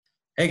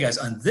Hey guys,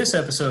 on this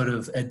episode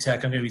of EdTech,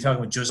 I'm going to be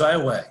talking with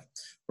Josiah Way.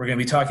 We're going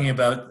to be talking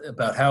about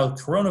how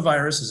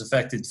coronavirus has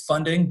affected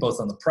funding, both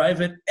on the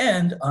private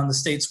and on the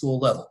state school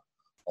level.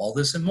 All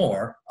this and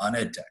more on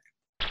EdTech.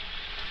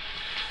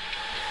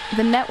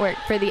 The network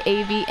for the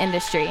AV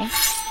industry.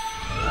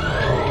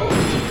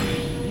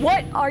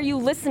 What are you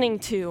listening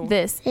to?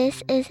 This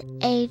is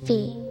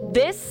AV.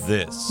 This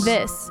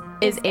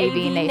is AV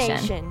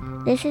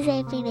Nation. This is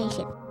AV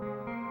Nation.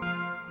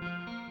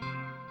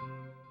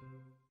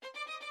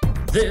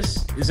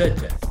 This is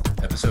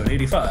EdTech, episode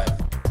 85,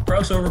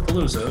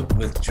 Crossoverpalooza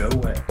with Joe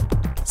Way.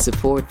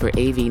 Support for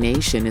AV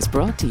Nation is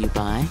brought to you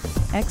by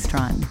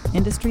Extron,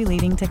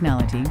 industry-leading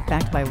technology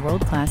backed by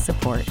world-class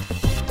support.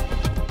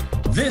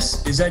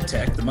 This is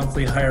EdTech, the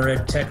monthly higher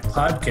ed tech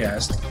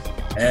podcast,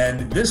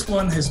 and this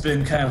one has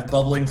been kind of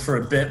bubbling for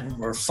a bit.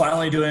 We're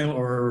finally doing what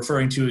we're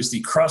referring to as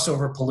the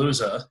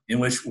Crossoverpalooza, in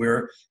which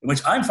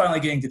I'm finally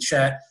getting to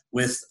chat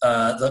with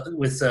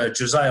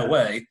Josiah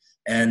Way.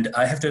 And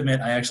I have to admit,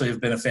 I actually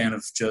have been a fan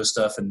of Joe's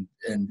stuff, and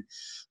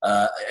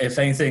if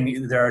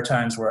anything, there are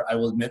times where I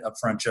will admit up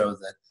front, Joe,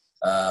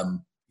 that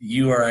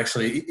you are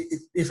actually,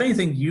 if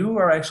anything, you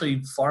are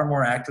actually far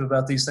more active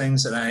about these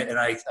things, and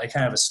I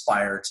kind of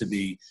aspire to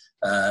be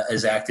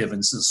as active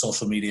in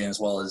social media as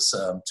well as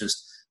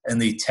just in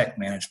the tech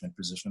management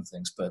position of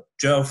things. But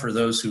Joe, for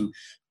those who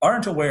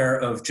aren't aware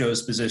of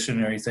Joe's position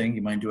and everything,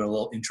 you mind doing a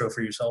little intro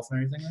for yourself and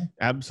everything? Right?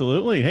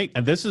 Absolutely. Hey,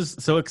 and this is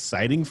so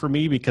exciting for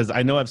me because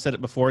I know I've said it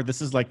before. This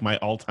is like my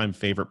all-time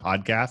favorite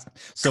podcast.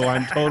 So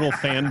I'm total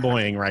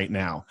fanboying right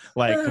now,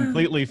 like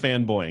completely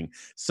fanboying.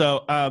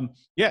 So I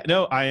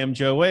am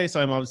Joe Way.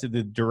 So I'm obviously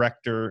the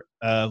director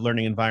of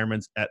learning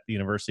environments at the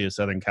University of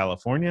Southern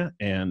California,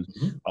 and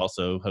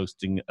also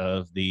hosting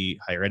of the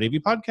Higher Ed AV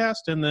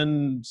podcast, and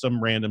then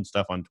some random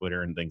stuff on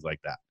Twitter and things like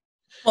that.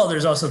 Well,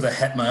 there's also the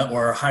HETMA,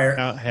 or Higher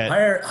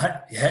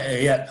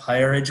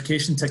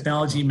Education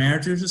Technology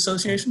Managers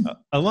Association?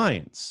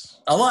 Alliance.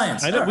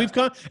 I know.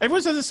 Right.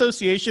 Everyone says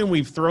association.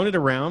 We've thrown it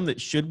around that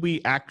should we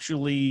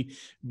actually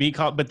be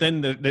called, but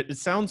then it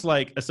sounds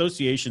like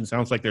association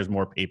sounds like there's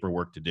more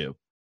paperwork to do.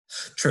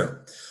 True.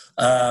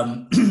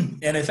 And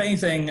if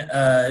anything,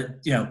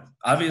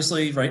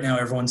 obviously right now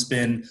everyone's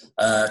been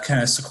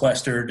kind of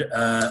sequestered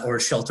or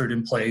sheltered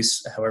in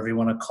place, however you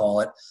want to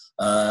call it.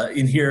 Over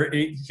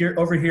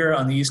here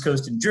on the East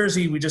Coast in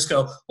Jersey, we just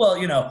go,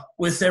 well,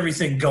 with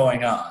everything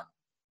going on,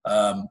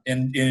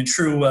 in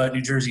true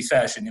New Jersey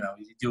fashion, you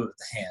do it with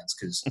the hands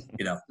because,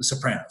 the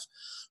Sopranos.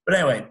 But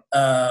anyway,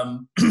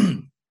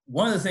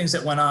 one of the things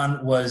that went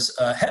on was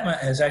HETMA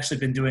has actually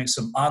been doing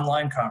some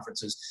online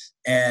conferences,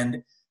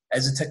 and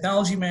as a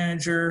technology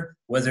manager,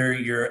 whether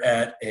you're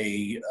at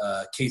a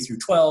K through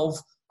 12,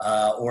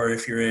 or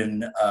if you're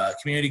in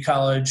community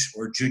college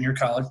or junior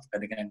college,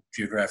 depending on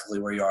geographically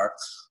where you are,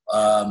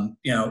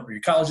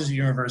 your colleges and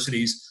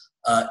universities,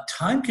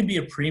 time can be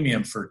a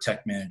premium for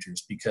tech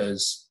managers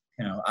because,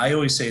 I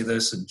always say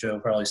this, and Joe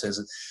probably says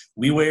it,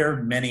 we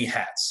wear many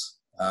hats.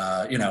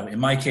 In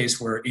my case,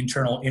 we're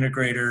internal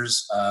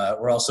integrators.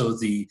 We're also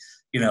the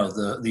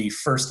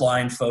first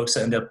line folks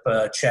that end up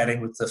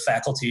chatting with the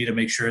faculty to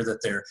make sure that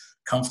they're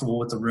comfortable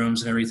with the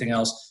rooms and everything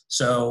else.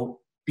 So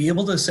be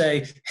able to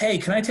say, hey,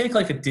 can I take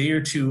like a day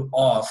or two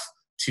off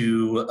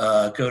to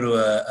go to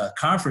a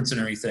conference and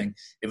everything?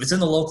 If it's in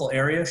the local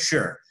area,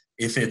 sure.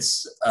 If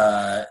it's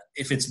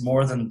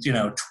more than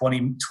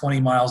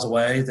 20 miles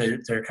away,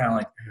 they're kind of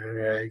like,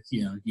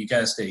 you got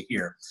to stay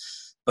here.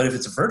 But if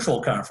it's a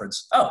virtual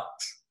conference,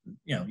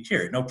 you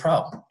hear it, no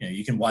problem.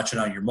 You can watch it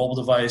on your mobile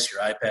device,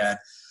 your iPad,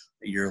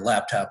 your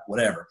laptop,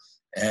 whatever.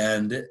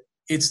 And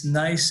it's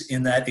nice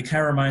in that it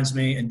kind of reminds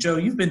me. And Joe,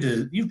 you've been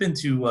to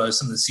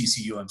some of the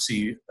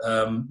CCUMC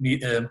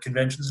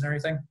conventions and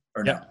everything,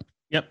 or no?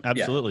 Yep,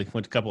 absolutely.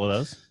 Went to a couple of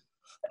those,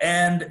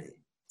 and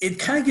it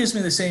kind of gives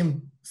me the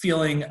same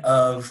feeling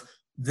of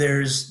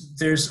there's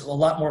a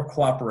lot more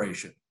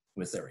cooperation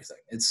with everything.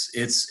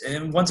 It's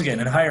and once again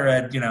in higher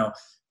ed,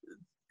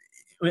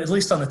 at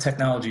least on the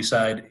technology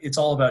side, it's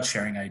all about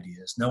sharing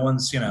ideas. No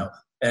one's,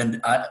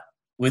 and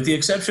with the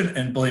exception,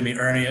 and believe me,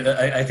 Ernie,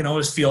 I can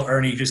always feel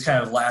Ernie just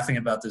kind of laughing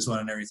about this one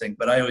and everything.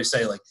 But I always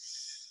say, like,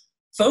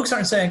 folks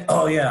aren't saying,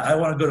 oh, yeah, I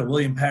want to go to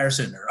William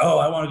Patterson, or, oh,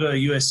 I want to go to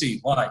USC.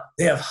 Why?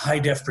 They have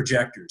high-def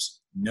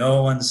projectors.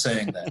 No one's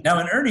saying that. Now,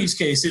 in Ernie's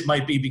case, it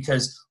might be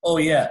because, oh,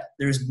 yeah,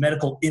 there's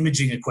medical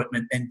imaging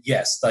equipment. And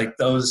yes, like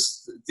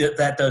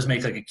that does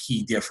make like a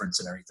key difference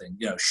in everything.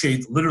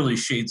 Literally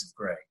shades of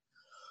gray.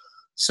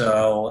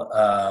 So,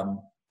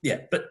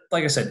 but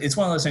like I said, it's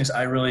one of those things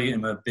I really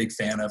am a big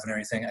fan of and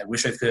everything. I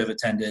wish I could have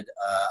attended.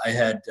 I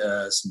had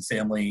some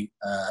family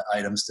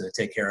items to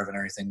take care of and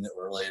everything that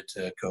were related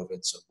to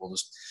COVID, so we'll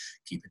just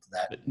keep it to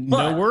that.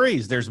 No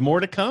worries. There's more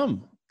to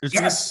come.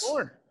 Yes.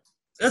 More.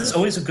 That's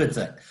always a good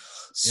thing.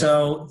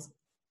 So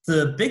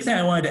the big thing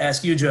I wanted to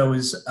ask you, Joe,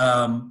 is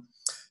now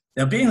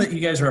being that you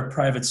guys are a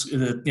private,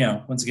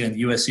 once again,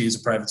 USC is a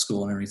private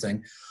school and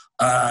everything,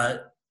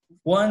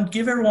 one,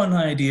 give everyone an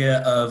idea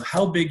of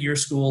how big your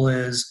school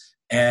is,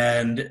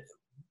 and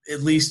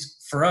at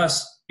least for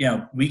us,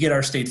 we get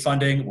our state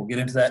funding. We'll get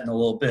into that in a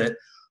little bit.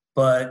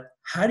 But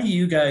how do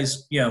you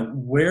guys,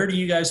 where do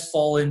you guys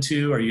fall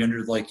into? Are you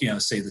under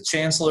say the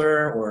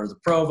chancellor or the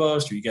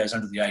provost? Are you guys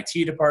under the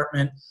IT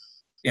department?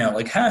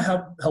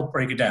 Help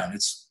break it down.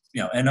 It's,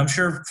 and I'm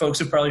sure folks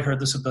have probably heard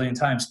this a billion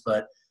times,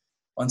 but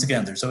once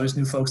again, there's always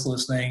new folks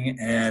listening.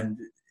 And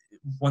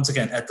once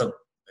again, at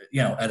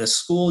a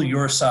school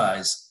your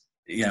size,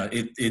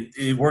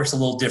 it works a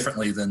little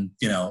differently than,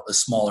 a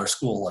smaller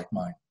school like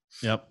mine.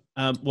 Yep.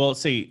 Well,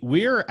 see,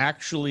 we're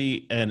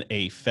actually in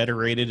a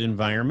federated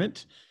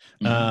environment,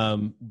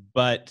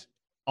 but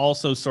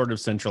also sort of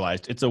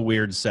centralized. It's a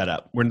weird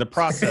setup. We're in the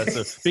process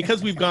of,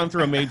 because we've gone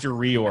through a major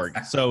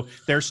reorg. So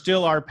there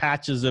still are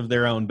patches of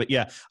their own. But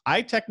yeah,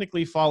 I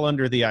technically fall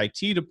under the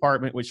IT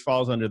department, which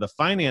falls under the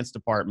finance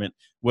department,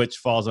 which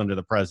falls under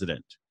the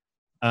president.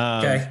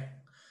 Okay.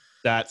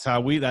 That's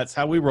how we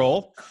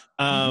roll.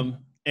 But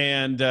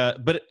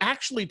it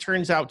actually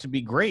turns out to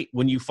be great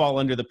when you fall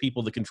under the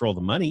people that control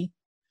the money.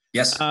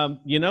 Yes.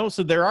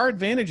 So there are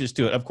advantages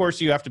to it. Of course,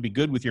 you have to be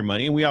good with your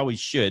money, and we always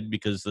should,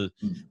 because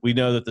we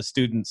know that the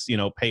students,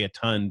 pay a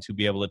ton to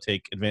be able to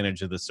take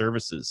advantage of the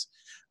services.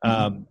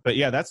 But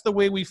yeah, that's the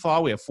way we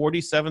fall. We have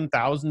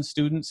 47,000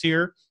 students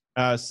here.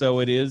 So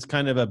it is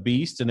kind of a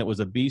beast, and it was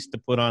a beast to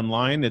put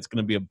online. It's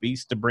going to be a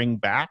beast to bring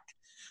back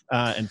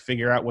and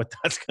figure out what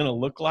that's going to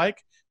look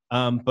like.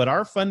 But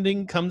our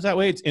funding comes that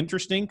way. It's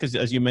interesting because,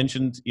 as you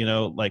mentioned,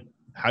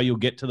 how you'll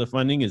get to the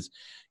funding is,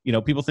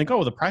 people think,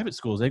 the private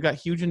schools, they've got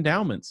huge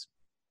endowments.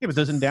 Yeah, but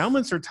those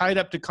endowments are tied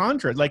up to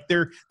contract. Like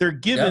they're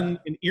given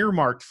and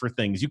earmarked for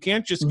things. You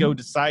can't just go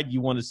decide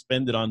you want to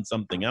spend it on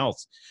something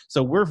else.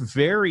 So we're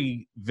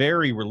very,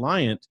 very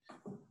reliant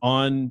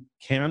on,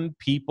 can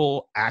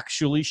people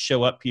actually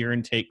show up here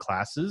and take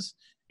classes?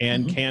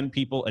 And can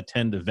people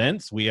attend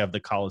events? We have the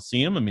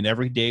Coliseum. I mean,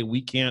 every day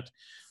we can't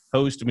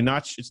host. I mean,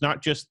 it's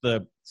not just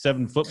the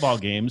 7 football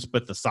games,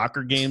 but the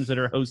soccer games that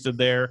are hosted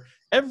there,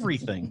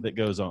 everything that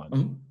goes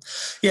on.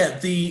 Yeah,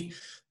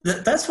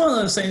 that's one of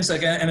those things.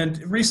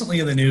 And recently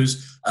in the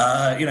news,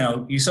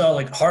 you saw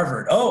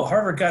Harvard. Oh,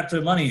 Harvard got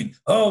the money.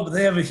 Oh, but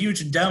they have a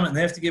huge endowment and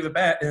they have to give it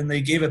back. And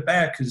they gave it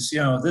back because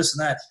this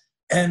and that.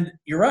 And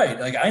you're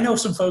right. I know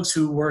some folks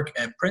who work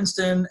at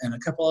Princeton and a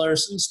couple other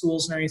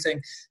schools and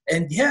everything.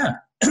 And yeah,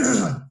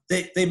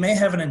 they may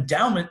have an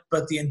endowment,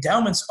 but the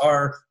endowments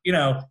are,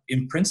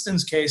 in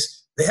Princeton's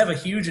case, they have a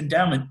huge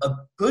endowment. A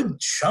good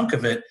chunk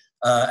of it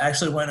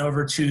actually went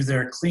over to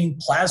their clean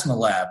plasma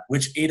lab,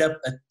 which ate up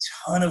a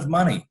ton of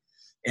money.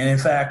 And in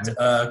fact,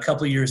 a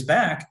couple of years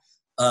back,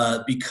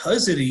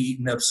 because it had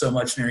eaten up so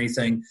much and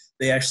everything,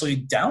 they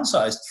actually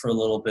downsized for a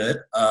little bit.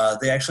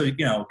 They actually,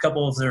 a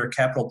couple of their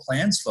capital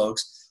plans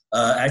folks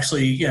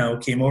actually,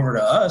 came over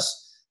to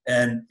us.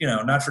 And,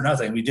 not for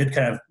nothing, we did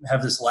kind of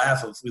have this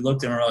laugh of, we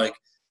looked and we're like,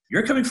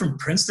 you're coming from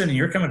Princeton and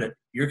you're coming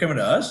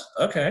to us?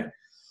 Okay.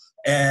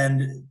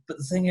 But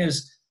the thing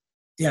is,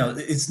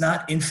 it's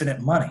not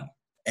infinite money.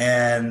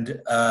 And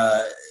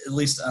at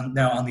least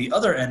now on the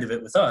other end of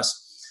it with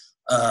us,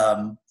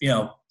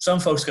 some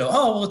folks go,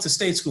 oh, well, it's a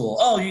state school.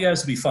 Oh, you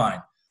guys will be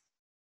fine.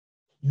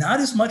 Not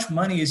as much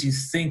money as you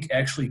think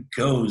actually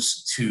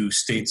goes to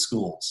state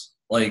schools.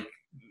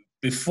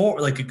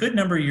 Before, a good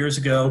number of years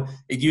ago,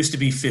 it used to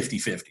be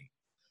 50-50.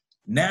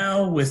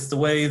 Now, with the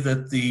way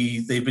that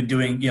they've been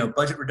doing,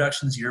 budget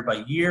reductions year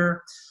by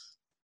year,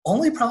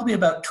 only probably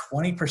about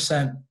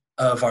 20%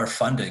 of our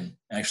funding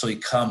actually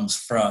comes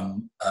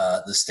from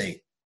the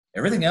state.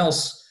 Everything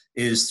else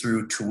is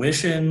through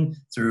tuition,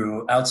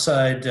 through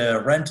outside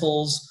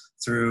rentals,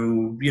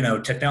 through,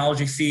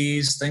 technology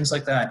fees, things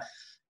like that.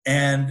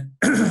 And,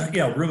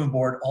 room and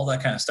board, all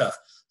that kind of stuff.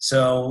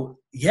 So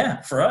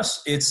yeah, for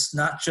us, it's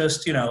not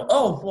just,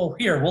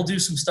 here, we'll do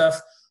some stuff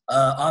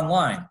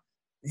online.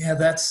 Yeah,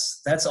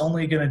 that's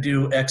only going to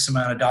do X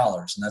amount of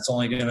dollars, and that's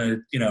only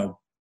going to,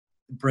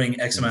 bring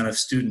X amount of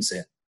students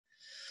in.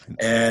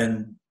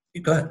 And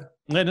go ahead.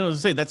 I know to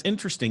say that's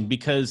interesting,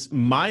 because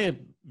my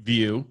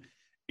view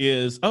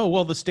is,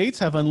 the states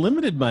have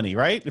unlimited money,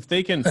 right? If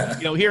they can,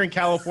 here in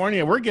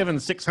California, we're giving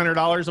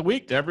 $600 a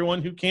week to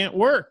everyone who can't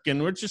work,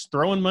 and we're just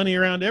throwing money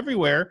around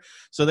everywhere.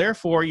 So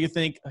therefore you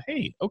think,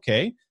 hey,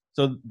 okay,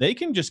 so they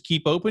can just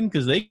keep open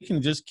because they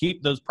can just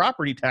keep those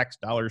property tax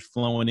dollars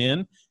flowing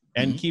in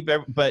and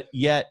but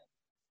yet,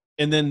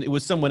 and then it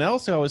was someone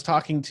else who I was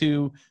talking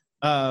to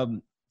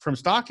from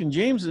Stockton,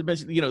 James,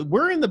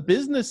 we're in the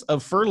business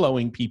of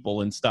furloughing people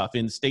and stuff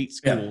in state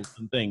schools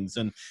and things.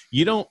 And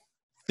you don't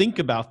think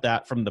about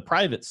that from the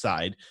private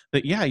side,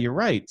 but yeah, you're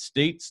right.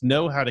 States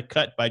know how to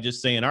cut by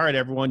just saying, all right,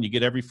 everyone, you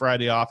get every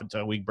Friday off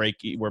until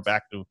we're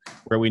back to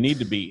where we need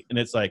to be. And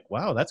it's like,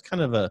 wow, that's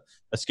kind of a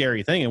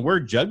scary thing. And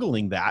we're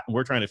juggling that, and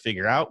we're trying to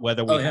figure out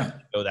whether we have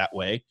to go that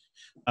way.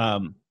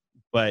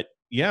 But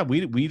yeah,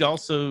 we'd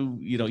also,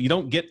 you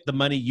don't get the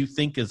money you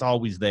think is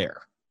always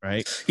there.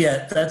 Right.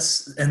 Yeah,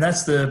 that's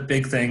the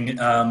big thing.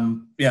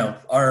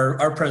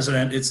 Our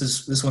president,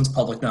 this one's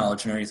public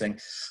knowledge and everything.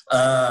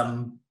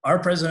 Our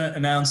president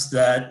announced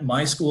that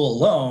my school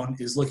alone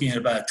is looking at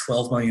about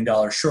 $12 million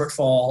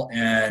shortfall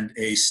and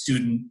a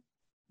student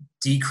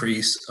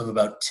decrease of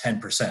about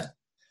 10%,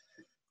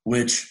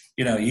 which,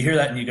 you hear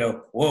that and you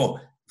go, whoa,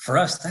 for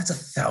us, that's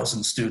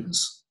 1,000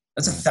 students.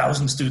 That's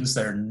 1,000 students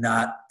that are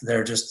not,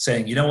 they're just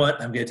saying, you know what,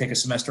 I'm going to take a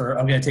semester,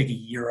 I'm going to take a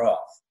year off.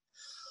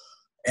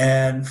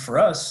 And for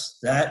us,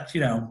 that,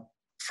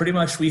 pretty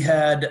much we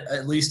had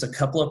at least a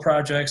couple of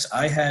projects.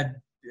 I had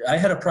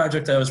a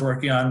project I was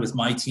working on with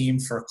my team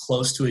for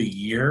close to a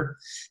year,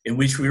 in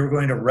which we were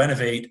going to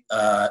renovate.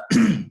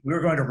 We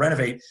were going to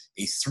renovate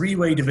a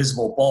 3-way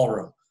divisible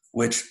ballroom,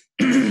 which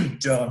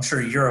Joe, I'm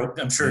sure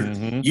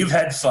you've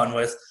had fun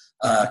with.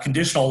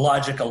 Conditional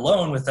logic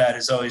alone with that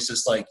is always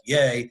just like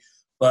yay,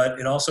 but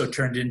it also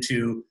turned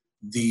into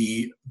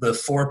the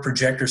 4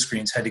 projector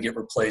screens had to get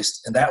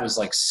replaced, and that was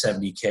like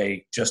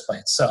 $70K just by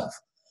itself.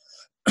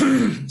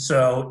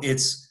 So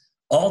it's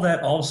all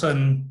that. All of a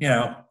sudden,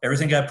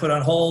 everything got put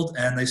on hold,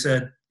 and they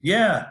said,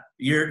 "Yeah,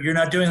 you're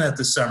not doing that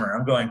this summer."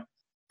 I'm going,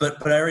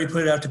 but I already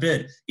put it out to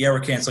bid. Yeah,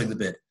 we're canceling the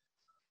bid.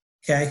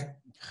 Okay,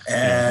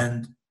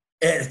 and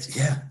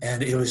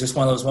it was just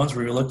one of those ones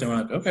where you looked and were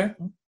like, okay,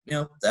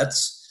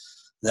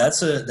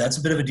 that's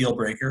a bit of a deal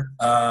breaker.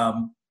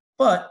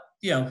 But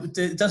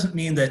it doesn't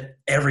mean that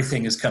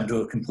everything has come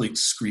to a complete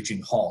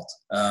screeching halt.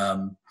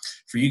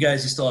 For you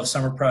guys, you still have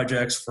summer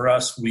projects. For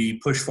us, we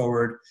push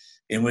forward,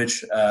 in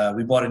which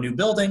we bought a new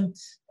building,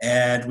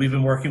 and we've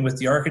been working with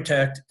the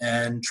architect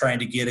and trying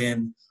to get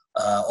in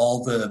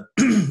all the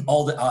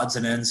odds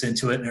and ends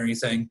into it and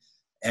everything.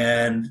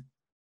 And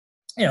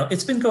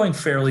it's been going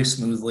fairly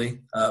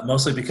smoothly,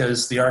 mostly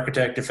because the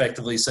architect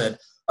effectively said,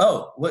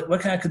 "Oh,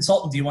 what kind of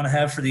consultant do you want to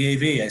have for the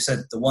AV?" I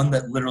said, "The one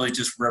that literally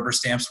just rubber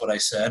stamps what I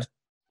said."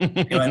 He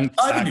went,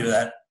 "I can do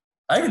that.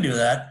 I can do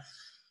that."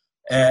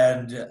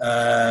 And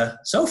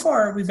so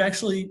far, we've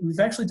actually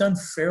done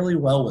fairly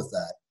well with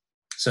that.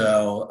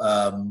 So,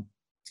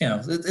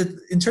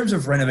 in terms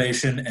of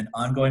renovation and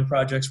ongoing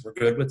projects, we're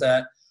good with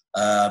that.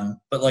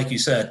 But like you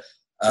said,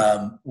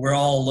 we're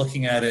all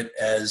looking at it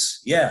as,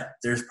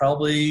 there's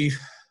probably,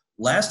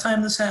 last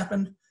time this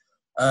happened,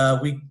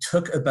 we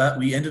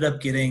ended up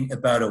getting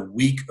about a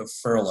week of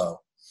furlough.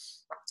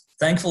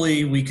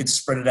 Thankfully, we could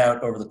spread it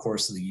out over the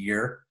course of the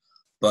year.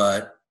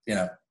 But,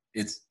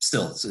 it's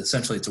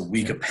essentially a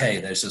week of pay.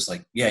 That's just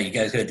like, you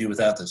guys got to do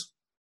without this.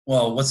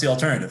 Well, what's the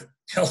alternative?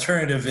 The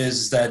alternative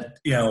is that,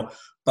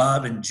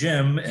 Bob and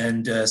Jim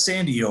and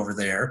Sandy over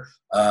there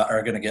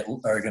are going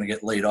to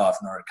get laid off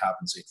in order to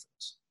compensate for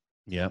this.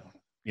 Yeah.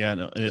 Yeah.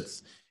 No,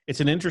 it's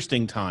an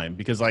interesting time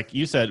because, like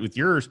you said, with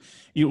yours,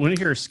 you want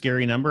to hear a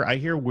scary number. I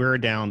hear we're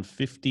down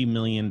 $50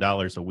 million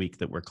a week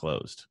that we're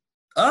closed.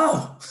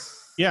 Oh,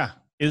 yeah.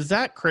 Is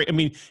that crazy? I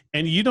mean,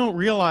 and you don't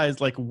realize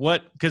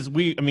because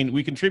we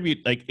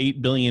contribute like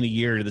 $8 billion a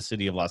year to the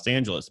city of Los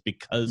Angeles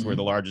because we're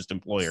the largest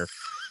employer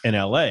in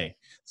LA.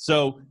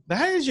 So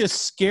that is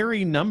just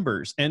scary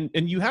numbers. And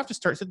you have to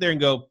sit there and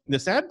go, the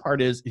sad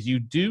part is you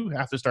do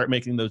have to start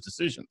making those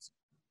decisions.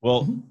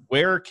 Well,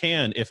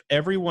 if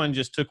everyone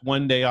just took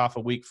one day off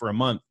a week for a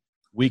month,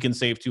 we can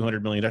save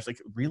 $200 million.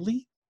 Like,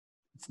 really?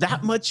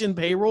 That much in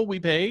payroll we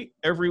pay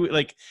every week?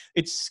 Like,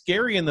 it's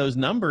scary in those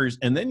numbers.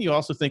 And then you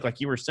also think, like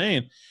you were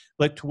saying,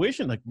 like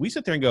tuition, like we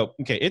sit there and go,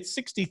 okay, it's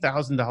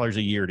 $60,000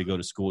 a year to go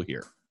to school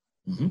here.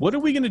 What are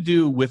we going to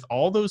do with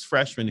all those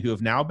freshmen who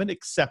have now been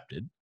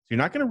accepted? So you're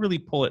not going to really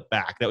pull it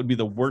back. That would be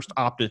the worst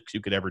optics you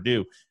could ever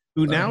do.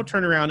 Who now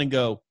turn around and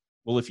go,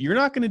 well, if you're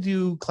not going to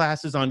do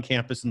classes on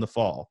campus in the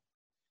fall,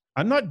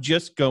 I'm not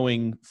just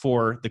going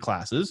for the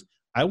classes.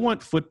 I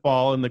want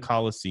football in the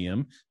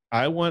Coliseum.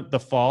 I want the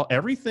fall.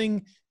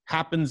 Everything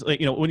happens,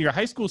 when you're a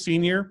high school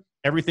senior,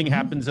 everything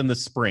happens in the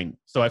spring.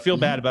 So I feel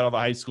bad about all the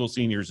high school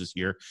seniors this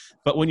year.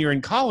 But when you're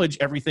in college,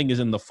 everything is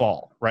in the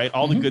fall, right?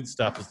 All the good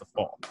stuff is the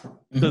fall.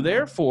 So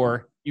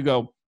therefore, you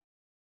go,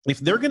 if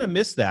they're going to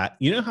miss that,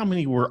 you know how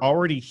many we're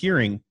already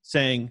hearing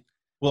saying,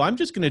 well, I'm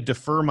just going to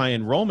defer my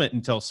enrollment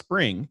until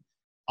spring.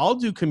 I'll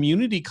do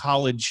community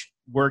college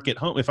work at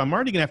home. If I'm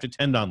already going to have to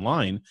attend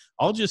online,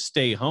 I'll just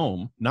stay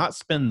home, not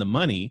spend the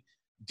money,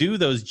 do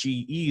those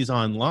GEs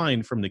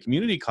online from the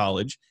community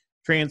college,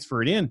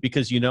 transfer it in,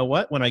 because you know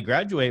what? When I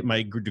graduate,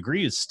 my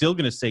degree is still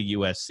going to say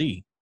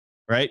USC,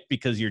 right?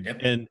 Because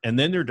and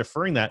then they're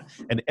deferring that.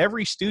 And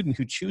every student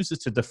who chooses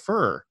to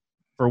defer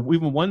for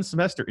even one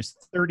semester is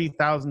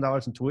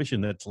 $30,000 in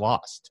tuition that's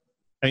lost.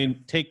 I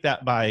mean, take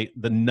that by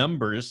the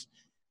numbers.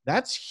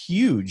 That's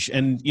huge.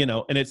 And,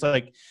 and it's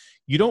like,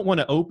 you don't want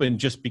to open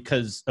just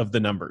because of the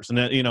numbers. And,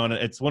 and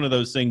it's one of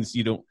those things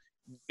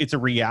it's a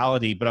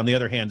reality, but on the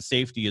other hand,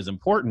 safety is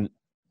important.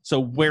 So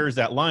where's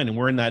that line? And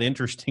we're in that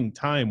interesting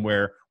time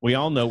where we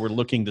all know we're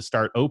looking to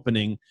start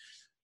opening,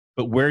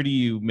 but where do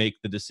you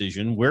make the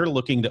decision? We're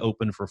looking to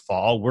open for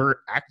fall. We're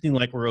acting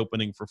like we're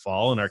opening for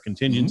fall, and our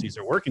contingencies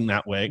are working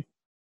that way,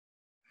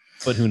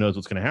 but who knows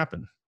what's going to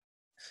happen?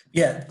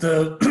 Yeah.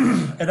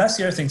 And that's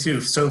the other thing too.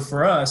 So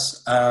for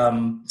us,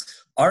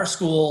 our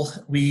school,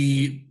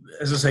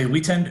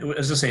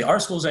 our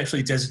school is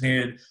actually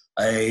designated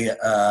a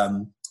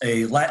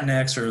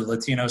Latinx or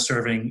Latino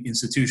serving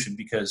institution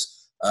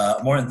because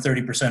more than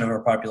 30% of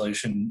our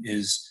population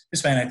is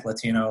Hispanic,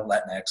 Latino,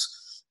 Latinx,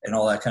 and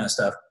all that kind of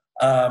stuff.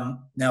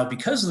 Now,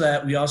 because of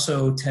that, we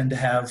also tend to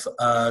have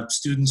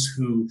students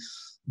who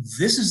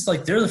this is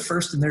like they're the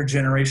first in their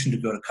generation to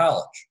go to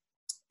college.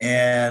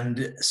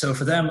 And so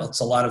for them, it's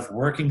a lot of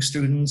working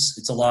students.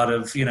 It's a lot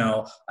of,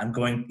 I'm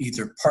going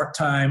either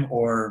part-time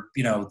or,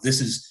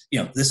 this is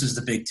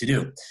the big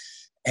to-do.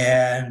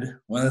 And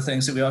one of the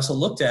things that we also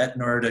looked at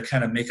in order to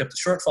kind of make up the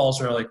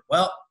shortfalls are like,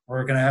 well,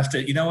 we're going to have to,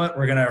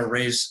 we're going to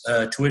raise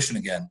tuition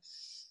again.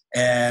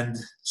 And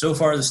so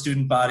far the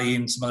student body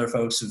and some other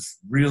folks have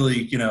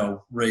really,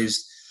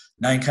 raised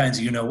 9 kinds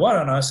of what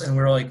on us. And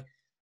we're like,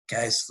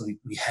 guys,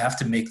 we have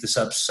to make this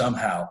up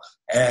somehow.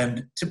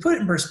 And to put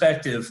it in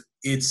perspective,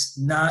 it's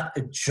not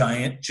a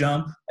giant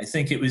jump. I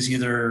think it was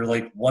either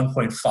like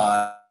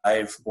 1.5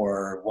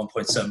 or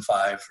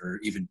 1.75 or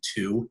even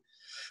 2,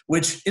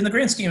 which in the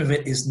grand scheme of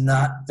it is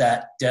not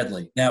that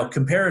deadly. Now,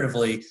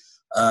 comparatively,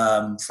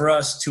 for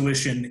us,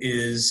 tuition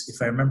is,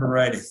 if I remember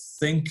right, I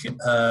think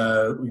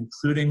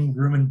including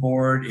room and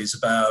board is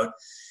about,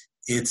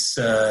 I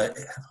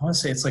want to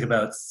say it's like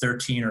about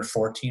 13 or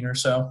 14 or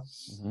so.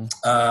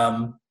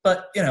 Mm-hmm.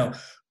 But,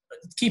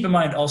 keep in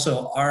mind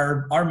also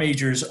our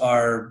majors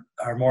are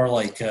more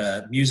like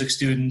music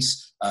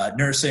students,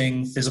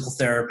 nursing, physical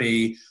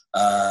therapy,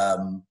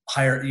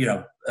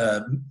 higher,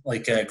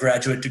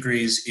 graduate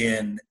degrees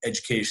in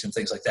education,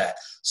 things like that.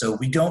 So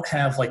we don't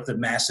have like the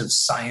massive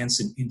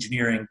science and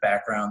engineering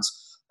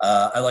backgrounds.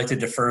 I like to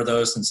defer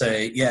those and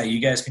say, yeah,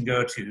 you guys can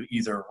go to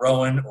either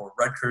Rowan or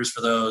Rutgers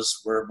for those.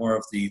 We're more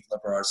of the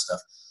liberal arts stuff.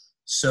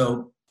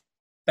 So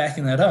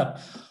backing that up,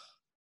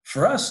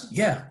 for us,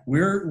 yeah,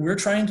 we're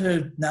trying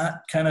to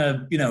not kind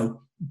of,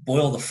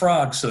 boil the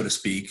frog, so to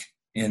speak,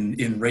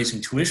 in raising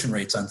tuition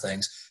rates on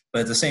things.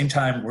 But at the same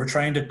time, we're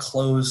trying to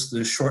close the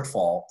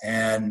shortfall.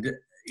 And,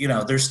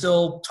 there's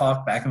still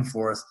talk back and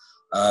forth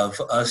of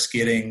us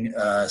getting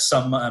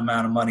some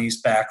amount of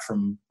monies back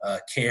from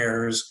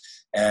CARES.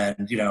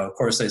 And, of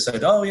course, they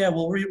said, oh, yeah,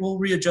 we'll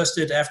readjust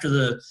it after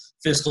the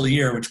fiscal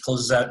year, which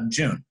closes out in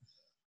June.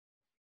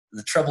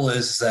 The trouble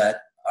is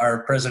that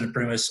our president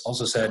pretty much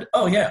also said,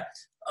 oh, yeah,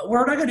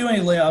 we're not going to do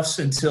any layoffs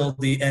until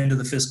the end of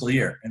the fiscal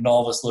year. And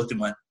all of us looked and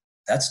went,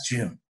 that's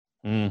June.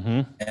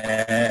 Mm-hmm.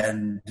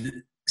 And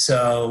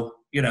so,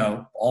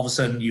 all of a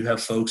sudden you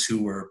have folks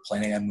who were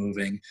planning on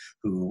moving,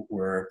 who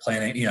were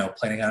planning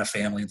on a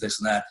family and this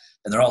and that.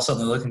 And they're all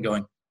suddenly looking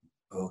going,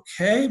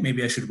 okay,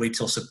 maybe I should wait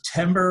till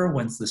September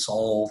once this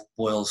all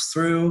boils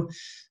through.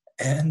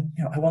 And,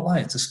 I won't lie,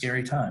 it's a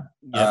scary time.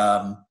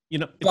 Yeah.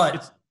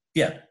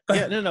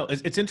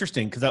 It's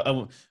interesting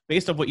because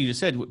based on what you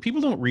just said, what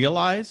people don't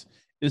realize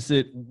is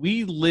that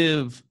we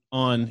live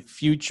on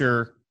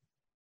future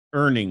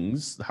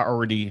earnings that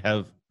already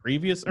have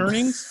previous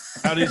earnings.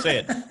 How do you say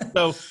it?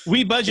 So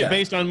we budget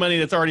based on money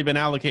that's already been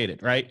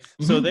allocated, right?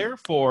 Mm-hmm. So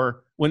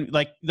therefore, when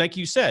like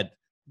you said,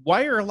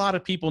 why are a lot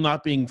of people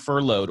not being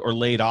furloughed or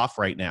laid off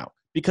right now?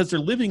 Because they're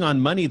living on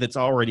money that's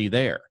already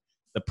there.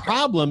 The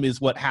problem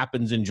is what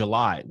happens in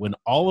July when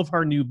all of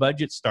our new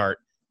budgets start,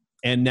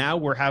 and now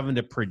we're having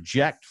to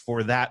project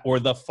for that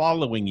or the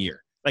following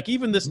year. Like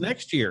even this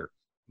next year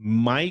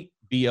might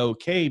be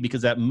okay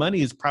because that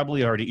money is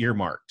probably already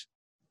earmarked,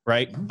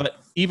 right? Mm-hmm.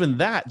 But even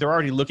that, they're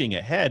already looking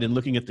ahead and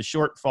looking at the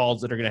shortfalls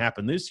that are going to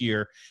happen this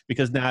year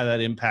because now that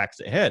impacts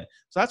ahead.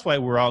 So that's why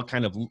we're all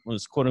kind of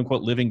quote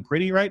unquote living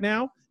pretty right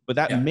now. But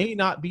that may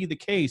not be the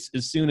case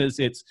as soon as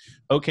it's,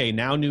 okay,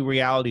 now new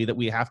reality that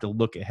we have to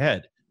look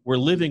ahead. We're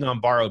living on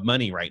borrowed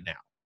money right now.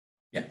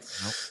 Yeah.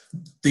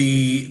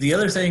 The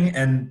other thing,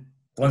 and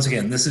once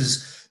again, this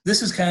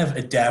is kind of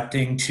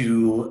adapting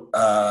to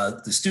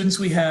the students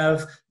we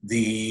have,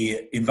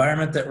 the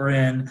environment that we're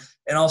in,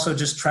 and also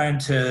just trying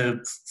to,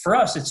 for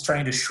us, it's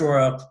trying to shore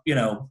up,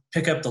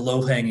 pick up the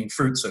low-hanging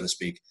fruit, so to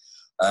speak.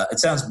 It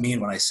sounds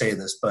mean when I say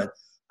this, but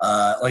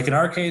like in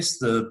our case,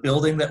 the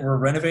building that we're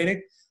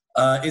renovating,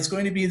 it's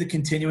going to be the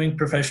continuing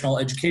professional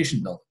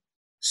education building.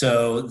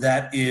 So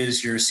that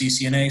is your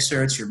CCNA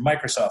certs, your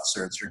Microsoft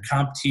certs, your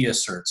CompTIA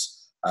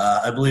certs.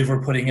 I believe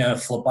we're putting a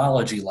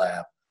phlebology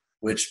lab,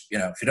 which,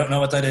 if you don't know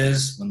what that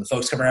is, when the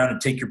folks come around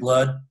and take your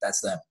blood,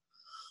 that's them.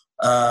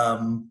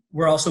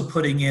 We're also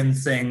putting in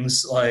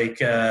things like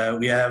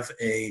we have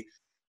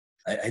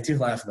I do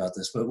laugh about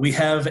this, but we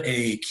have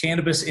a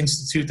cannabis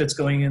institute that's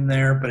going in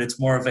there, but it's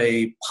more of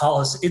a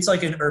policy. It's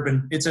like an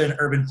urban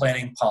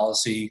planning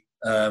policy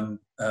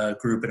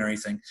group and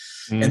everything.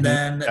 Mm-hmm. And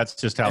then that's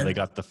just how they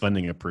got the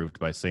funding approved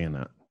by saying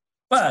that.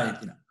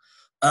 But,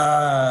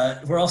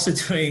 we're also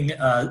doing,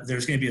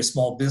 there's going to be a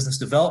small business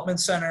development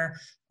center.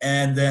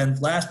 And then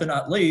last but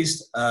not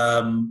least,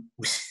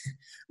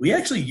 we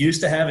actually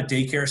used to have a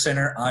daycare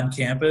center on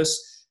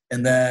campus.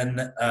 And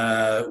then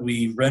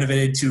we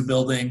renovated 2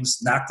 buildings,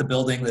 knocked the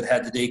building that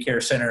had the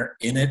daycare center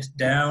in it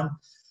down.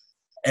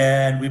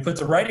 And we put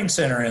the writing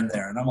center in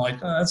there. And I'm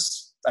like, oh,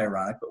 that's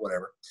ironic, but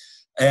whatever.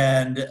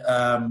 And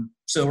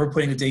so we're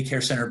putting the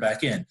daycare center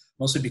back in,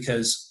 mostly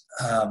because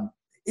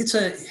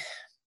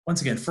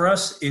once again, for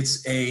us,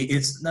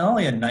 it's not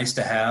only a nice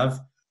to have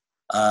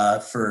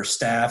for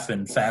staff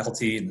and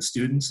faculty and the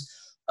students,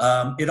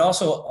 It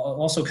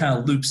also kind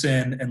of loops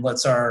in and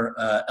lets our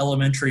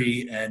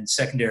elementary and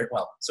secondary,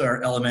 so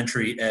our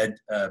elementary ed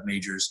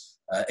majors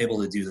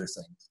able to do their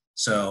thing.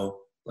 So,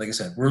 like I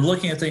said, we're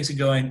looking at things and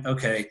going,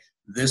 okay,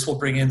 this will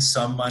bring in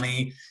some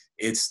money.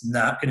 It's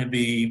not going to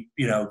be,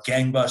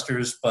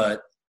 gangbusters,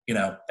 but,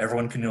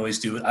 everyone can always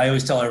do it. I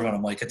always tell everyone,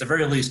 I'm like, at the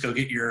very least, go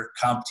get your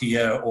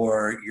CompTIA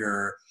or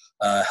your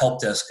help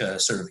desk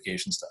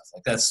certification stuff.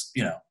 Like that's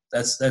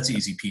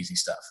easy peasy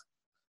stuff.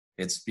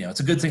 It's, it's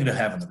a good thing to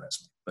have in the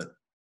resume. But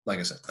like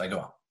I said, I go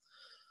on.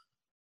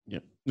 Yeah,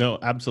 no,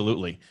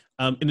 absolutely.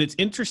 And it's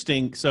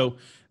interesting. So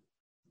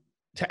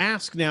to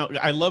ask now,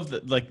 I love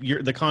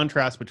the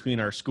contrast between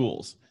our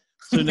schools.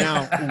 So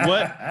now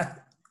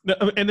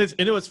and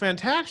it was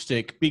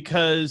fantastic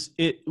because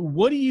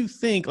what do you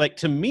think? Like,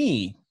 to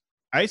me,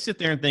 I sit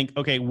there and think,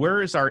 okay,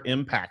 where is our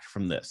impact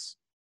from this?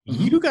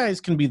 Mm-hmm. You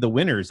guys can be the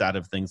winners out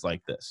of things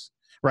like this,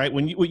 right?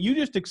 What you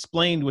just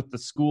explained with the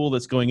school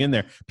that's going in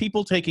there,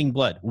 people taking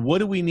blood. What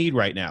do we need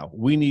right now?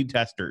 We need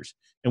testers,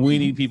 and we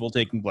need people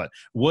taking blood.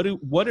 What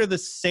are the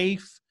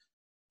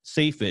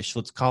safe-ish,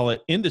 let's call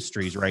it,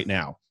 industries right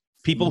now?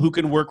 People who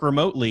can work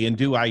remotely and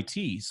do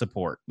IT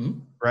support,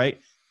 right?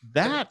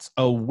 That's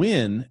a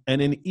win,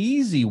 and an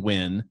easy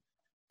win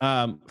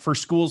for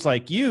schools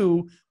like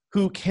you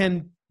who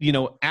can,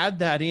 add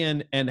that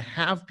in and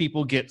have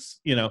people get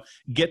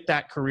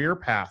that career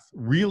path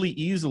really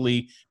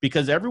easily,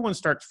 because everyone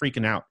starts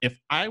freaking out. If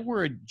I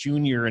were a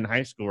junior in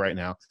high school right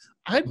now,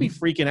 I'd be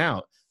freaking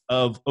out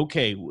of,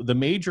 okay, the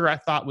major I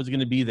thought was going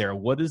to be there.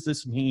 What does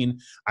this mean?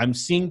 I'm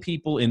seeing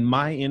people in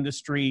my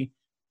industry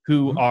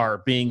who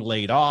are being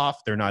laid off.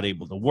 They're not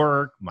able to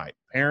work. My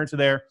parents are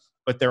there.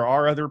 But there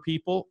are other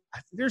people. I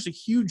think there's a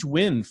huge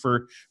win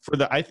for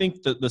I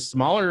think the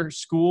smaller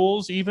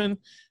schools even,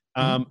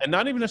 and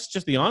not even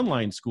just the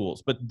online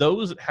schools, but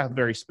those that have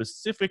very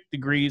specific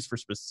degrees for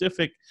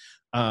specific,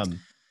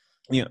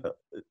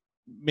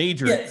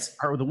 majors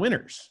are the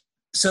winners.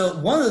 So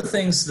one of the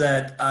things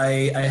that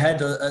I had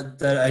to,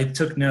 that I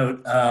took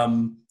note,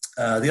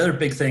 the other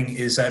big thing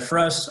is that for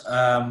us,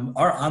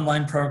 our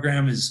online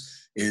program is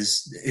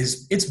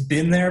it's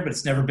been there, but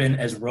it's never been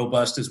as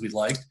robust as we'd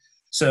liked.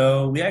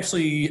 So we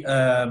actually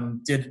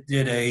did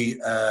a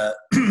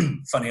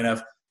funny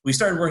enough, we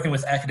started working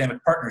with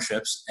academic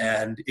partnerships,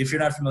 and if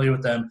you're not familiar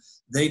with them,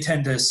 they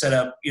tend to set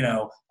up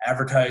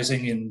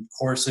advertising and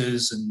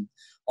courses and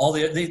all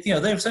they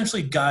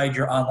essentially guide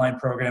your online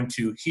program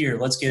to here.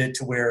 Let's get it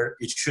to where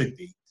it should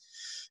be.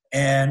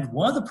 And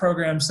one of the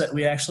programs that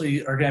we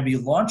actually are going to be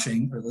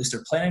launching, or at least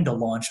are planning to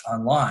launch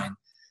online,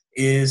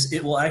 is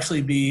it will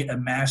actually be a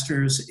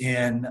master's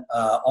in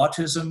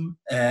autism.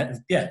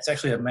 It's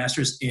actually a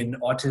master's in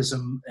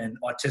autism and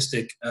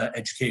autistic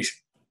education,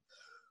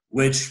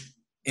 which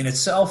in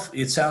itself,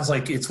 it sounds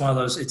like it's one of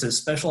those, it's a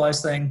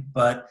specialized thing,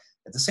 but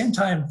at the same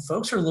time,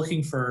 folks are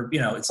looking for,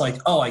 it's like,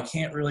 oh, I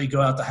can't really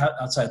go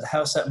outside the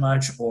house that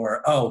much,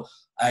 or, oh,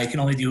 I can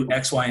only do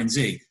X, Y, and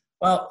Z.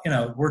 Well,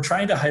 we're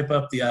trying to hype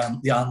up the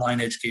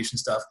online education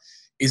stuff.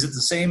 Is it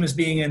the same as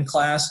being in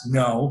class?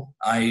 No,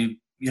 I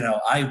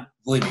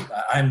believe me,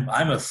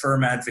 I'm a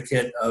firm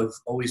advocate of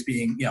always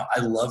being, I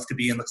love to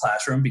be in the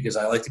classroom because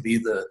I like to be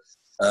the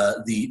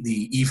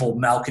evil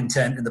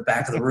malcontent in the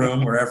back of the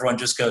room where everyone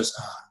just goes,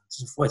 oh,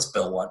 what's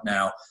Bill want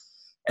now?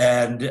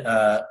 And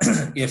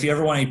if you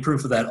ever want any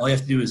proof of that, all you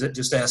have to do is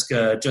just ask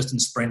Justin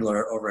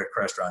Springler over at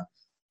Crestron,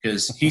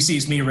 because he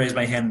sees me raise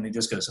my hand and he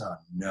just goes, oh,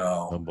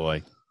 no. Oh,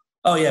 boy.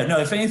 Oh, yeah. No,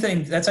 if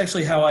anything, that's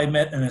actually how I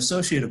met an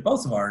associate of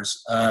both of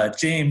ours,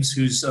 James,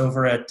 who's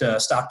over at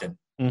Stockton.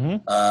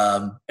 And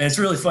it's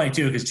really funny,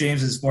 too, because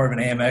James is more of an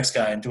AMX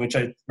guy, and to which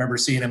I remember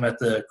seeing him at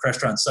the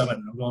Crestron Summit,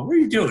 and I'm going, what are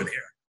you doing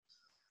here?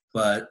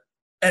 But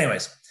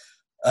anyways,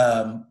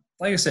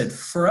 like I said,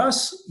 for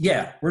us,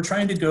 we're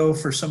trying to go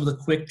for some of the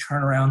quick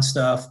turnaround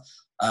stuff.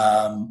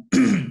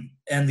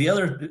 And the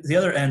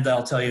other end,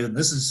 I'll tell you,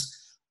 this is,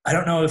 I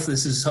don't know if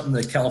this is something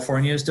that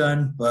California has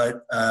done,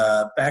 but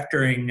back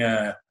during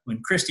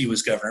when Christie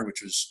was governor,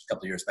 which was a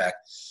couple of years back,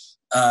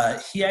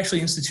 he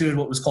actually instituted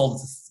what was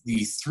called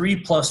the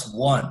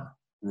 3+1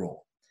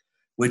 rule,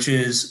 which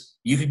is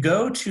you could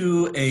go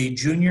to a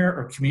junior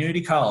or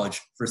community college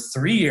for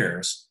 3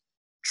 years,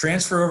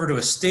 transfer over to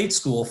a state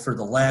school for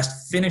the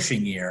last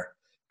finishing year,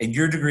 and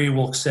your degree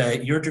will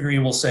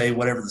say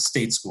whatever the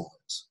state school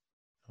is.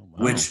 Oh,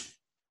 wow. Which,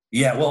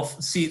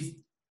 see,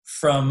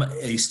 from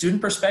a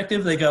student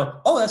perspective, they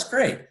go, "Oh, that's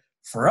great."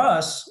 For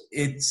us,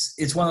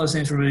 it's one of those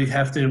things where we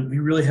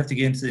really have to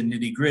get into the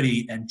nitty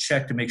gritty and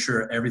check to make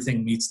sure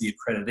everything meets the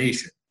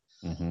accreditation,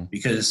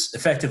 because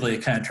effectively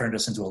it kind of turned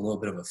us into a little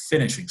bit of a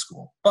finishing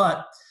school.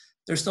 But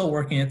they're still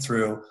working it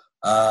through.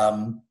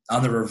 On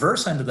the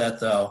reverse end of that,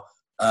 though,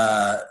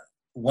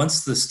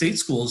 once the state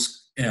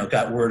schools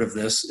got word of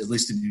this, at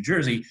least in New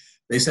Jersey,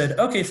 they said,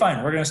 "Okay,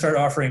 fine, we're going to start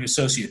offering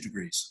associate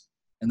degrees."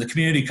 And the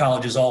community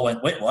colleges all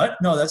went, "Wait, what?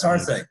 No, that's our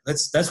thing.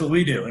 That's what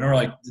we do." And we're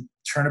like,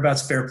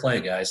 "Turnabout's fair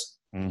play, guys."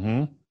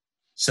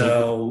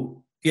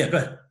 So, go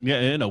ahead.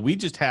 Yeah, we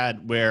just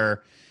had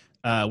where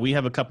we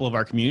have a couple of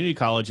our community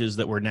colleges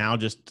that were now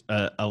just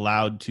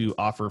allowed to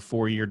offer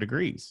 4-year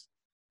degrees.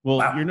 Well,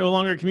 wow. You're no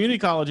longer a community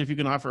college if you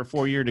can offer a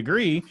 4-year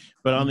degree.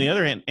 But on the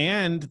other hand,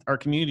 and our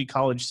community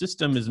college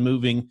system is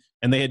moving,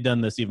 and they had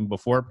done this even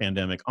before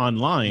pandemic,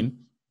 online,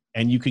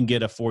 and you can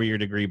get a 4-year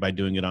degree by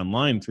doing it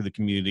online through the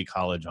community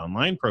college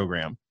online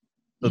program.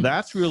 So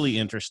that's really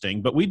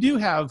interesting. But we do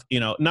have,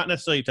 not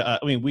necessarily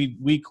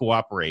we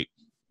cooperate,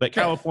 but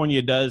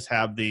California does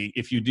have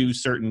if you do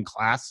certain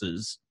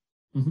classes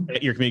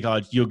at your community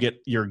college, you'll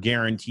get your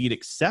guaranteed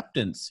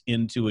acceptance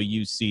into a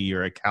UC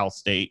or a Cal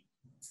State.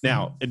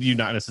 Now, you're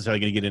not necessarily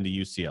going to get into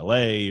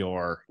UCLA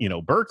or,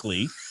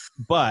 Berkeley,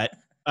 but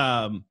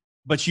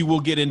you will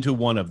get into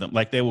one of them.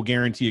 Like, they will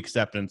guarantee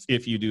acceptance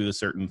if you do the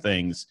certain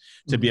things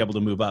to be able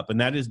to move up.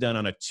 And that is done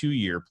on a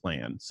 2-year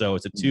plan. So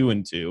it's a 2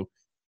 and 2.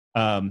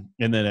 And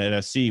then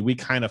at SC, we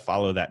kind of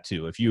follow that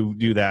too. If you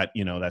do that,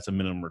 that's a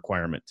minimum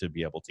requirement to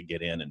be able to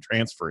get in and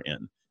transfer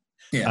in.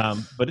 Yeah.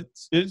 But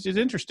it's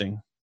interesting.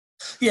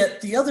 Yeah.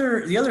 The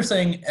other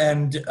thing,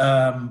 and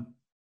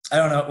I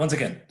don't know. Once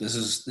again, this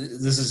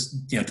is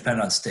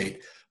dependent on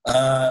state.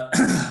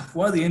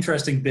 One of the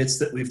interesting bits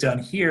that we've done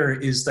here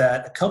is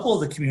that a couple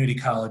of the community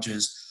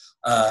colleges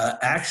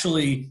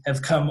actually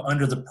have come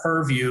under the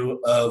purview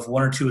of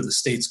 1 or 2 of the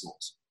state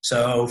schools.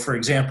 So, for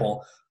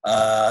example,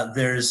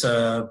 there's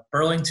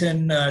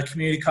Burlington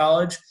Community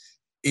College.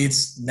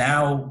 It's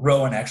now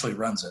Rowan actually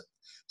runs it.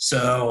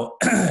 So,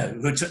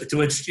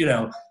 which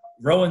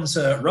Rowan's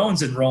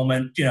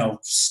enrollment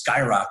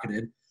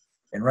skyrocketed.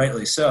 And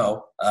rightly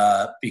so,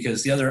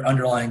 because the other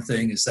underlying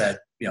thing is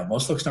that,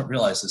 most folks don't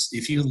realize this.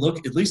 If you look,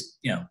 at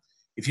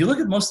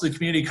most of the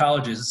community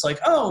colleges, it's like,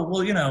 oh,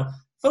 well,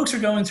 folks are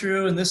going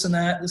through and this and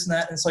that. And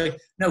it's like,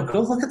 no,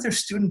 go look at their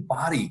student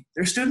body.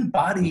 Their student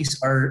bodies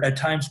are at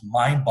times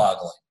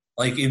mind-boggling.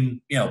 Like in,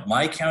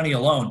 my county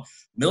alone,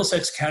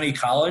 Middlesex County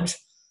College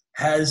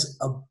has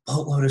a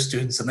boatload of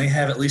students, and they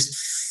have at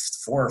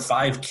least 4 or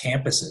 5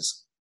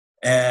 campuses.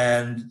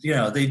 And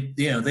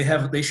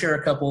they share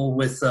a couple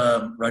with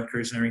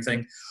Rutgers and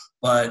everything,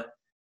 but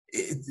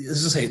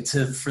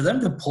for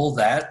them to pull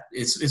that,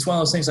 it's one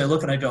of those things I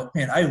look and I go,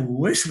 man, I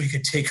wish we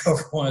could take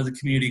over one of the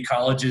community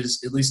colleges,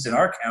 at least in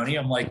our county.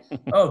 I'm like,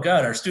 oh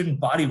God, our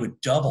student body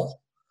would double.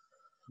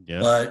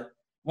 Yeah. But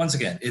once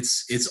again,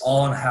 it's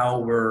all on how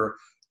we're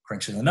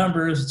crunching the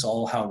numbers. It's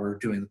all how we're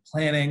doing the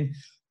planning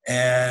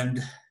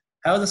and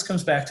how this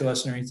comes back to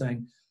us and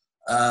everything.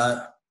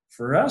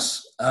 For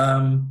us,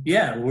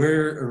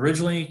 we're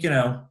originally,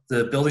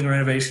 the building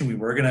renovation, we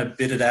were going to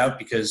bid it out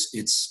because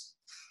it's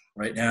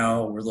right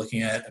now we're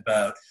looking at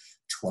about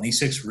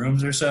 26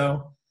 rooms or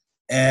so.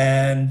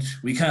 And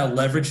we kind of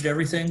leveraged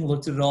everything,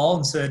 looked at it all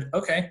and said,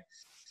 okay.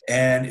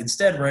 And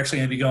instead, we're actually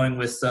going to be going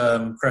with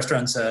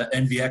Crestron's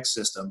NVX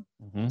system.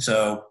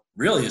 So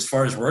really, as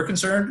far as we're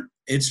concerned,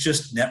 it's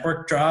just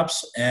network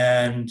drops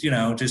and,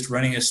 just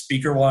running a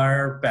speaker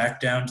wire back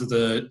down to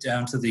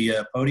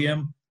the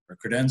podium or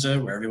credenza,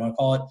 wherever you want to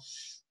call it.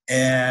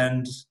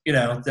 And,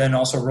 then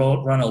also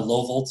run a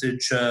low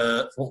voltage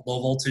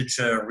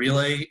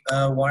relay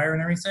wire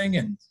and everything.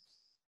 And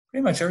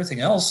pretty much everything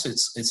else,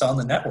 it's on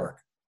the network.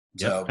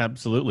 Yeah, so.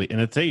 Absolutely.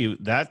 And I tell you,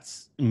 that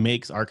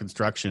makes our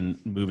construction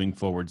moving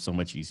forward so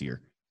much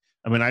easier.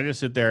 I mean, I just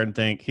sit there and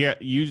think, here,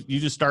 you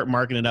just start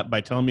marking it up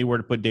by telling me where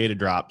to put data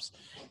drops.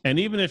 And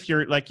even if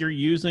you're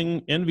using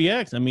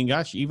NVX, I mean,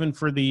 gosh, even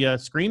for the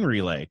screen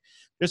relay,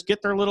 just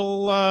get their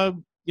little,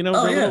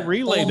 little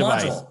relay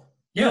device. Module.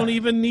 You don't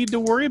even need to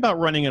worry about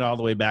running it all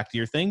the way back to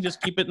your thing.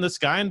 Just keep it in the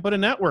sky and put a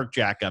network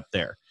jack up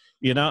there.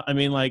 I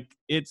mean, like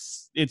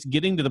it's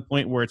getting to the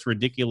point where it's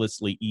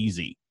ridiculously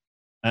easy,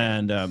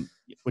 and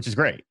which is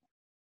great.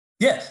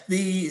 Yeah.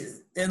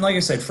 And like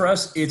I said, for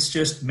us, it's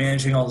just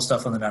managing all the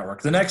stuff on the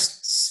network. The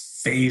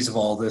next phase of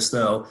all this,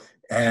 though,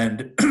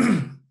 and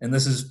and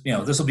this is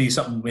this will be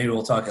something maybe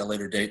we'll talk at a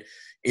later date.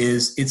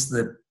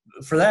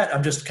 For that,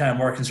 I'm just kind of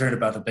more concerned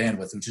about the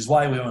bandwidth, which is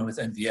why we went with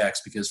NVX,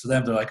 because for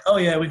them, they're like, oh,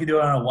 yeah, we can do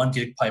it on a 1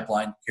 gig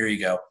pipeline. Here you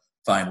go.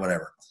 Fine,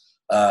 whatever.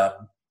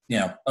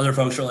 Other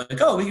folks are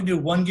like, oh, we can do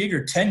 1 gig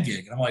or 10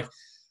 gig. And I'm like,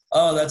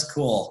 oh, that's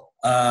cool.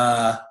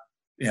 Back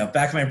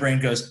of my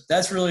brain goes,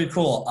 that's really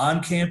cool.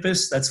 On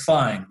campus, that's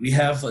fine. We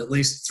have at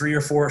least 3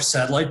 or 4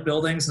 satellite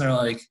buildings. And they're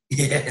like,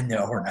 yeah,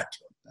 no, we're not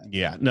doing that.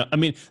 Yeah, no, I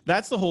mean,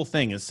 that's the whole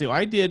thing is, so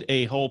I did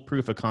a whole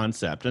proof of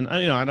concept, and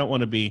I don't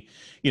want to be,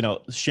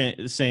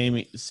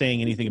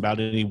 saying anything about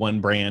any one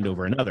brand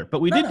over another,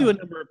 but we did do a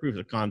number of proofs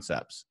of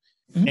concepts.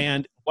 Mm-hmm.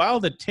 And while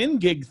the 10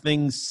 gig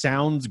thing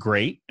sounds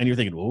great, and you're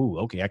thinking, oh,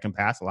 okay, I can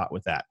pass a lot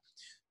with that.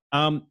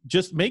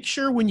 Just make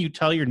sure when you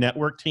tell your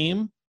network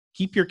team,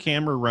 keep your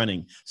camera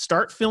running.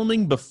 Start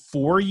filming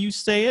before you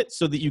say it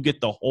so that you get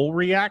the whole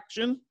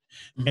reaction.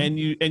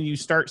 Mm-hmm. And you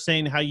start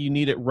saying how you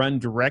need it run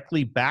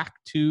directly back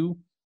to,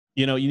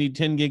 you need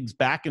 10 gigs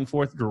back and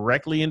forth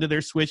directly into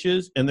their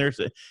switches. And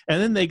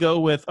then they go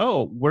with,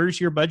 oh,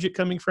 where's your budget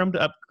coming from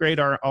to upgrade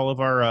all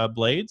of our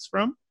blades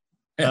from?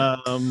 Yeah.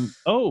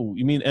 Oh,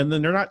 you mean, and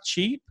then they're not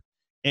cheap,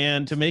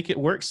 and to make it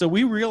work. So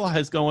we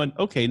realized going,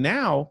 okay,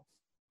 now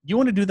you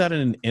want to do that at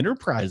an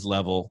enterprise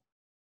level.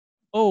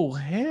 oh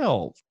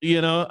hell,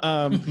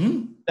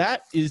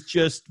 that is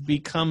just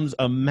becomes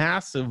a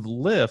massive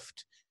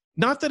lift.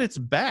 Not that it's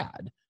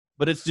bad,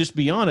 but it's just,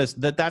 be honest,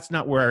 that's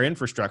not where our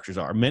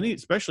infrastructures are. Many,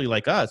 especially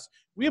like us,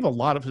 we have a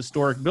lot of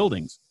historic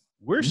buildings.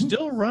 We're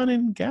still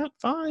running Cat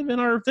 5 in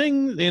our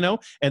thing,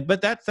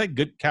 but that's that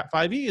good. Cat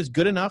 5e is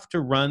good enough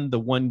to run the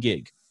 1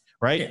 gig,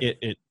 right? Yeah.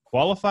 It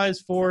qualifies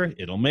for it.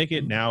 It'll make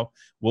it. Now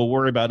we'll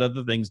worry about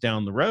other things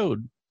down the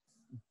road.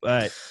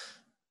 But,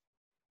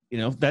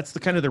 that's the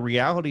kind of the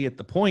reality at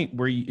the point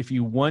where if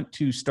you want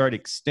to start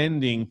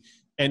extending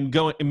and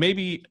going, and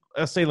maybe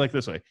I'll say like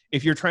this way,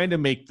 if you're trying to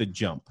make the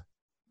jump,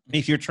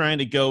 if you're trying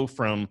to go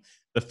from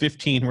the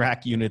 15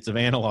 rack units of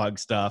analog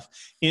stuff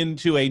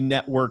into a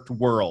networked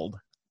world,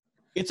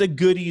 it's a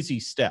good, easy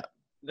step.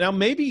 Now,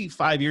 maybe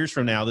 5 years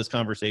from now, this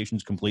conversation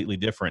is completely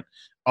different.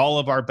 All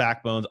of our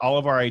backbones, all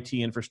of our IT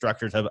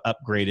infrastructures have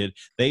upgraded.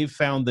 They've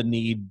found the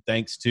need,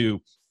 thanks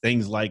to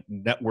things like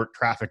network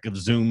traffic of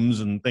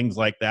Zooms and things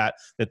like that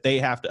they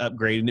have to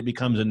upgrade, and it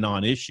becomes a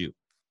non-issue.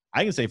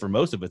 I can say for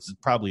most of it, it's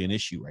probably an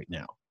issue right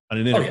now on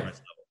an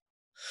enterprise level.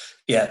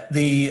 Yeah,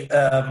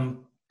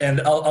 and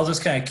I'll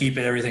just kind of keep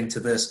everything to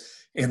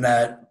this in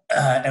that,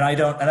 and I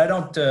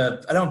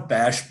don't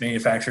bash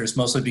manufacturers,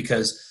 mostly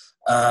because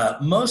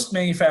most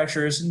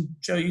manufacturers, and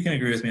Joe, you can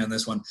agree with me on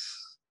this one,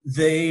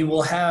 they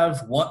will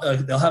have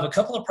they'll have a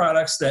couple of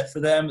products that for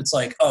them it's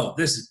like, oh,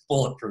 this is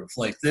bulletproof,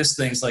 like this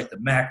thing's like the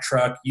Mack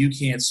truck, you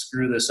can't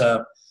screw this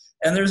up.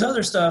 And there's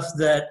other stuff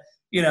that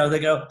they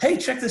go, hey,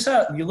 check this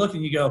out, and you look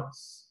and you go,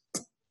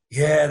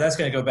 yeah, that's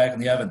going to go back in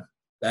the oven,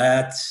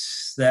 that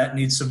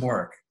needs some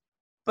work.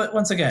 But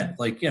once again,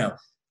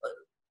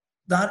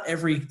 not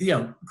every,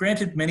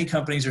 granted, many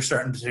companies are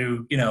starting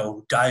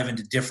to, dive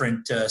into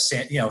different,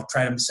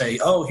 trying to say,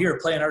 oh, here,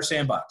 play in our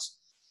sandbox.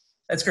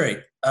 That's great.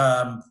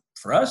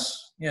 For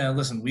us,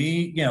 listen,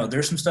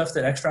 there's some stuff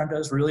that Extron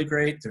does really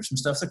great. There's some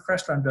stuff that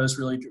Crestron does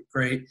really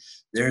great.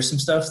 There's some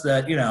stuff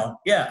that,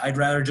 I'd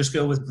rather just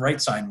go with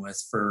BrightSign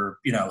with for,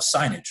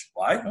 signage.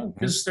 Why?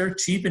 Because they're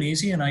cheap and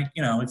easy. And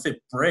if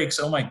it breaks,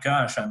 oh my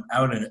gosh, I'm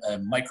out a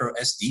micro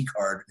SD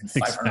card and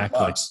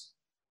 $500.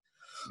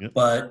 Yep.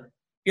 But,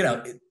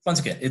 once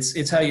again,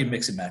 it's how you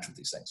mix and match with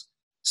these things.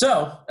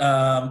 So,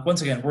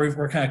 once again,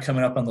 we're kind of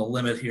coming up on the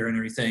limit here and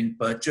everything.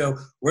 But, Joe,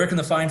 where can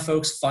the fine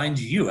folks find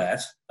you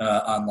at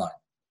online?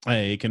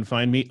 You can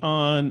find me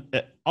on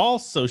all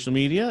social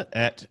media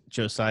at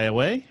Josiah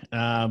Way.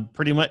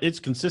 Pretty much, it's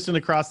consistent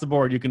across the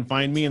board. You can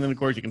find me, and then, of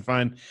course, you can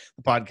find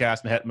the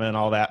podcast and Hetman and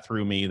all that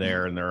through me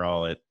there. And they're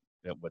all at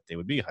what they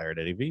would be, hired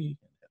at AV,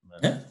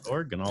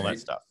 Hetman.org, and all that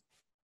stuff.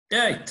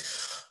 Yay.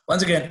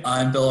 Once again,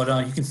 I'm Bill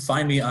O'Donnell. You can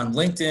find me on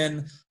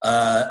LinkedIn.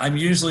 I'm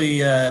usually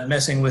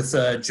messing with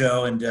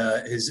Joe and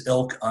his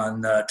ilk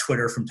on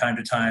Twitter from time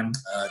to time.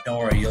 Don't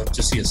worry, you'll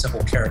just see a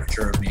simple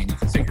caricature of me, and you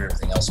can figure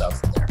everything else out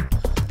from there.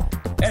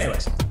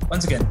 Anyways,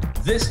 once again,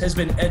 this has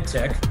been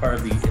EDTech, part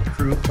of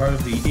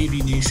the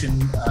AV Nation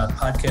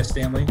podcast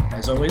family.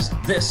 As always,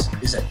 this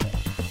is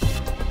EDTech.